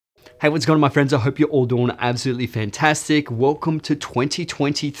Hey, what's going on, my friends? I hope you're all doing absolutely fantastic. Welcome to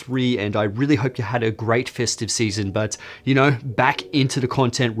 2023, and I really hope you had a great festive season, but you know, back into the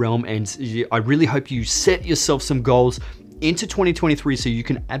content realm, and I really hope you set yourself some goals into 2023 so you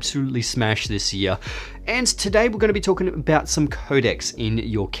can absolutely smash this year. And today we're going to be talking about some codecs in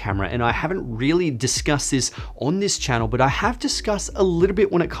your camera, and I haven't really discussed this on this channel, but I have discussed a little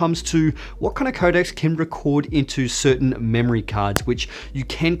bit when it comes to what kind of codecs can record into certain memory cards, which you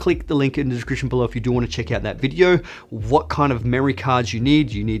can click the link in the description below if you do want to check out that video. What kind of memory cards you need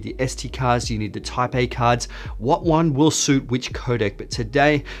the SD cards, you need the Type A cards, what one will suit which codec. But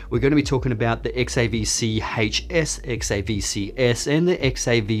today we're going to be talking about the XAVC HS, XAVC S, and the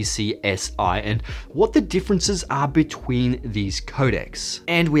XAVC S-I, and what the differences are between these codecs.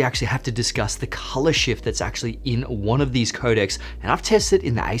 And we actually have to discuss the color shift that's actually in one of these codecs, and I've tested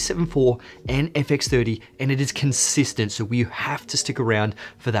in the A7IV and FX30, and it is consistent, so we have to stick around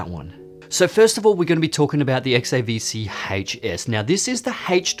for that one. So first of all, we're going to be talking about the XAVC HS. Now this is the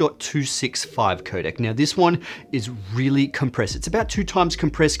H.265 codec. Now this one is really compressed. It's about 2 times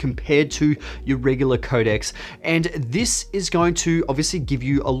compressed compared to your regular codecs. And this is going to obviously give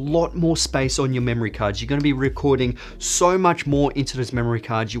you a lot more space on your memory cards. You're going to be recording so much more into those memory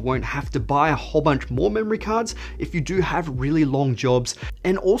cards. You won't have to buy a whole bunch more memory cards if you do have really long jobs.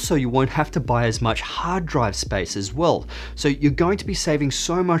 And also you won't have to buy as much hard drive space as well. So you're going to be saving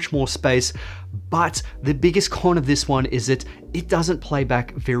so much more space. But the biggest con of this one is that it doesn't play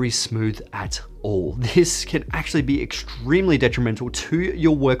back very smooth at all. This can actually be extremely detrimental to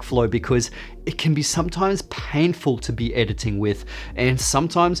your workflow because it can be sometimes painful to be editing with, and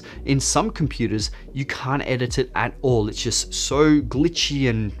sometimes in some computers you can't edit it at all. It's just so glitchy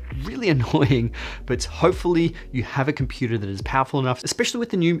and really annoying. But hopefully you have a computer that is powerful enough, especially with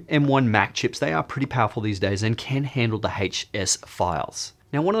the new M1 Mac chips. They are pretty powerful these days and can handle the HS files.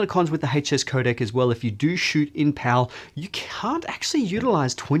 Now, one of the cons with the HS codec as well, if you do shoot in PAL, you can't actually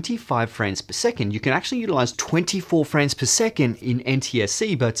utilize 25 frames per second. You can actually utilize 24 frames per second in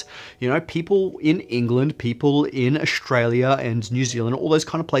NTSC, but you know, people in England, people in Australia and New Zealand, all those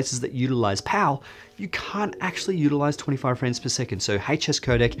kind of places that utilize PAL, you can't actually utilize 25 frames per second. So HS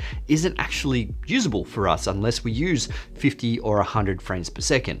codec isn't actually usable for us unless we use 50 or 100 frames per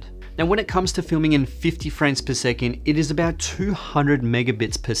second. Now, when it comes to filming in 50 frames per second, it is about 200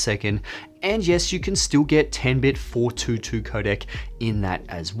 megabits per second. And yes, you can still get 10-bit 422 codec in that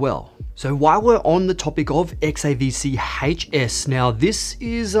as well. So while we're on the topic of XAVC HS, now this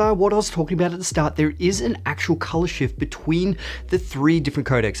is what I was talking about at the start. There is an actual color shift between the 3 different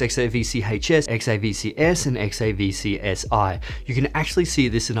codecs, XAVC HS, XAVC S, and XAVC S-I. You can actually see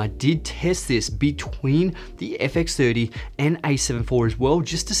this, and I did test this between the FX30 and A7IV as well,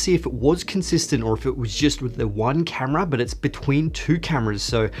 just to see if it was consistent or if it was just with the one camera, but it's between 2 cameras.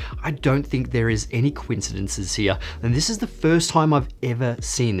 So I don't think there is any coincidences here. And this is the first time I've ever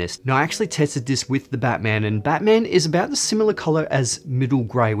seen this. Now, I actually tested this with the Batman, and Batman is about the similar color as middle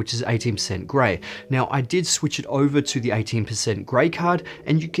gray, which is 18% gray. Now, I did switch it over to the 18% gray card,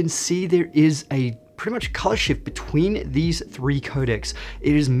 and you can see there is a pretty much color shift between these 3 codecs.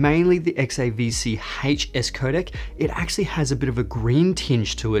 It is mainly the XAVC HS codec. It actually has a bit of a green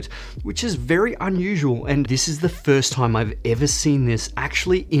tinge to it, which is very unusual. And this is the first time I've ever seen this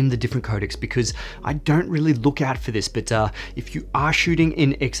actually in the different codecs, because I don't really look out for this. But if you are shooting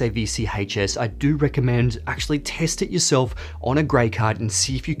in XAVC HS, I do recommend actually test it yourself on a gray card and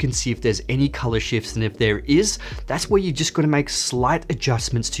see if you can see if there's any color shifts. And if there is, that's where you just got to make slight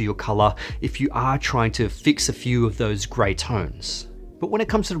adjustments to your color if you are trying to fix a few of those gray tones. But when it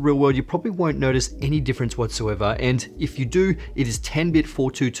comes to the real world, you probably won't notice any difference whatsoever. And if you do, it is 10-bit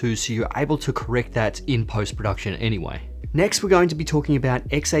 422, so you're able to correct that in post-production anyway. Next, we're going to be talking about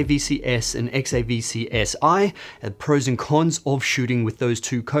XAVC S and XAVC S-I, the pros and cons of shooting with those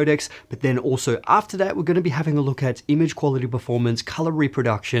 2 codecs. But then also after that, we're going to be having a look at image quality performance, color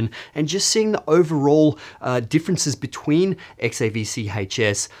reproduction, and just seeing the overall differences between XAVC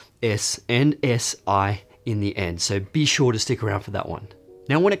HS, S, and S-I in the end. So be sure to stick around for that one.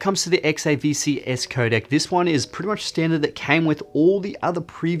 Now, when it comes to the XAVC S codec, this one is pretty much standard that came with all the other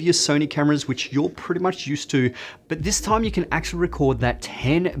previous Sony cameras, which you're pretty much used to, but this time you can actually record that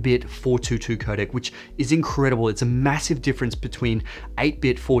 10-bit 422 codec, which is incredible. It's a massive difference between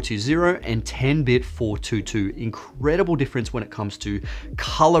 8-bit 420 and 10-bit 422. Incredible difference when it comes to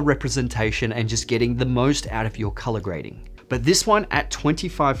color representation and just getting the most out of your color grading. But this one at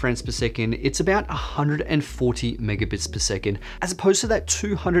 25 frames per second, it's about 140 megabits per second, as opposed to that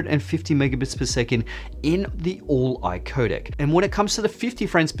 250 megabits per second in the All-I codec. And when it comes to the 50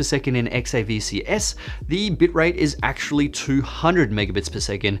 frames per second in XAVC S, the bitrate is actually 200 megabits per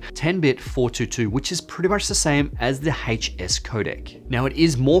second, 10-bit 422, which is pretty much the same as the HS codec. Now it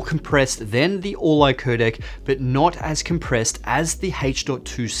is more compressed than the All-I codec, but not as compressed as the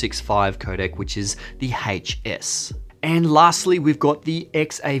H.265 codec, which is the HS. And lastly, we've got the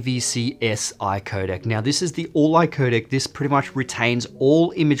XAVC S-I codec. Now this is the All-I codec. This pretty much retains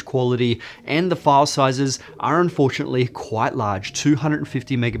all image quality, and the file sizes are unfortunately quite large.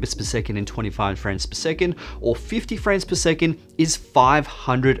 250 megabits per second in 25 frames per second, or 50 frames per second is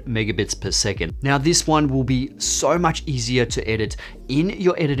 500 megabits per second. Now this one will be so much easier to edit in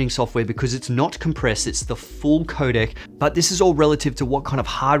your editing software because it's not compressed, it's the full codec, but this is all relative to what kind of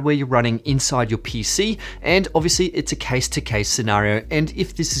hardware you're running inside your PC, and obviously it's a case-to-case scenario, and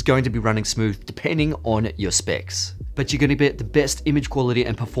if this is going to be running smooth depending on your specs. But you're going to get the best image quality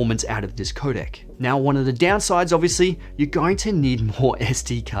and performance out of this codec. Now, one of the downsides, obviously, you're going to need more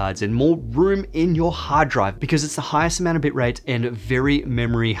SD cards and more room in your hard drive because it's the highest amount of bitrate and very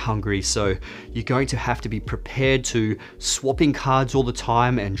memory hungry. So you're going to have to be prepared to swapping cards all the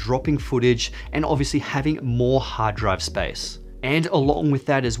time and dropping footage, and obviously having more hard drive space. And along with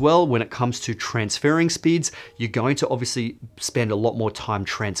that as well, when it comes to transferring speeds, you're going to obviously spend a lot more time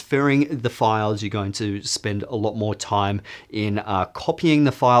transferring the files. You're going to spend a lot more time in copying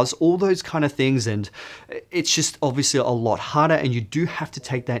the files, all those kind of things. And it's just obviously a lot harder, and you do have to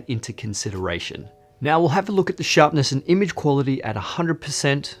take that into consideration. Now we'll have a look at the sharpness and image quality at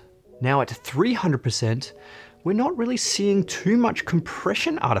 100%. Now at 300%. We're not really seeing too much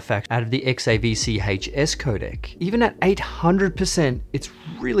compression artifacts out of the XAVC HS codec. Even at 800%, it's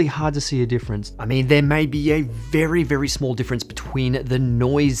really hard to see a difference. I mean, there may be a very, very small difference between the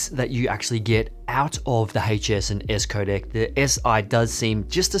noise that you actually get out of the HS and S codec. The SI does seem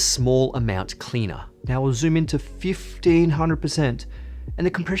just a small amount cleaner. Now we'll zoom into 1500%. And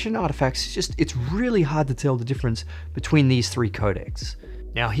the compression artifacts, it's really hard to tell the difference between these three codecs.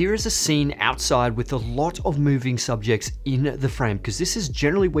 Now here is a scene outside with a lot of moving subjects in the frame, because this is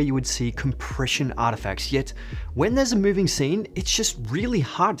generally where you would see compression artifacts, yet when there's a moving scene, it's just really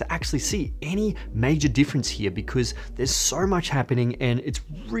hard to actually see any major difference here because there's so much happening, and it's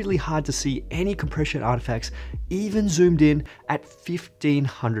really hard to see any compression artifacts even zoomed in at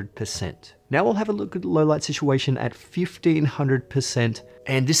 1500%. Now we'll have a look at the low light situation at 1500%,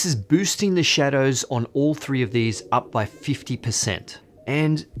 and this is boosting the shadows on all three of these up by 50%.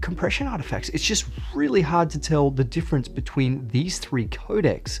 And compression artifacts, it's just really hard to tell the difference between these three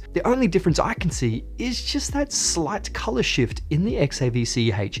codecs. The only difference I can see is just that slight color shift in the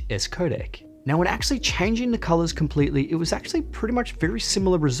XAVC HS codec. Now when actually changing the colors completely, it was actually pretty much very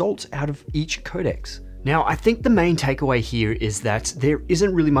similar results out of each codecs. Now, I think the main takeaway here is that there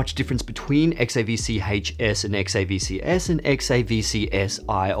isn't really much difference between XAVC HS and XAVC S and XAVC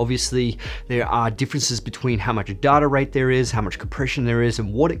S-I. Obviously, there are differences between how much data rate there is, how much compression there is,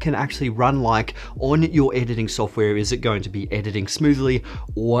 and what it can actually run like on your editing software. Is it going to be editing smoothly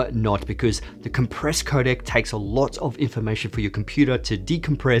or not? Because the compressed codec takes a lot of information for your computer to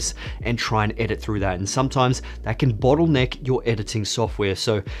decompress and try and edit through that. And sometimes that can bottleneck your editing software.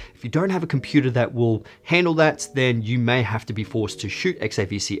 So if you don't have a computer that will handle that, then you may have to be forced to shoot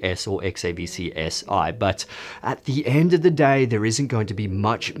XAVC S or XAVC S-I. But at the end of the day, there isn't going to be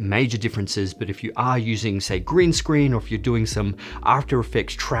much major differences. But if you are using, say, green screen, or if you're doing some After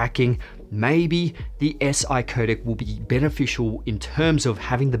Effects tracking, maybe the S-I codec will be beneficial in terms of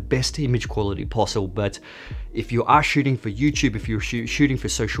having the best image quality possible. But if you are shooting for YouTube, if you're shooting for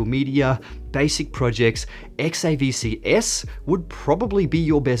social media, basic projects, XAVC S would probably be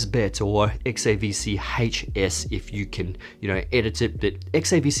your best bet, or XAVC HS if you can, edit it. But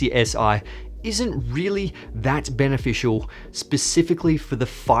XAVC S-I isn't really that beneficial specifically for the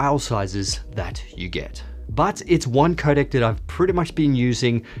file sizes that you get. But it's one codec that I've pretty much been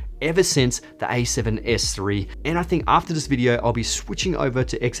using ever since the A7S3, and I think after this video I'll be switching over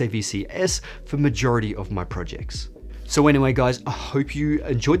to XAVC S for majority of my projects. So anyway guys, I hope you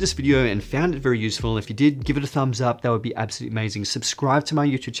enjoyed this video and found it very useful, and if you did, give it a thumbs up, that would be absolutely amazing. Subscribe to my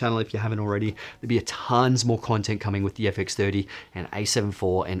YouTube channel if you haven't already. There'll be tons more content coming with the FX30 and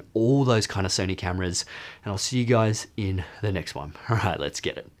A7IV and all those kind of Sony cameras, and I'll see you guys in the next one. All right, let's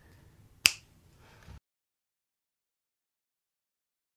get it.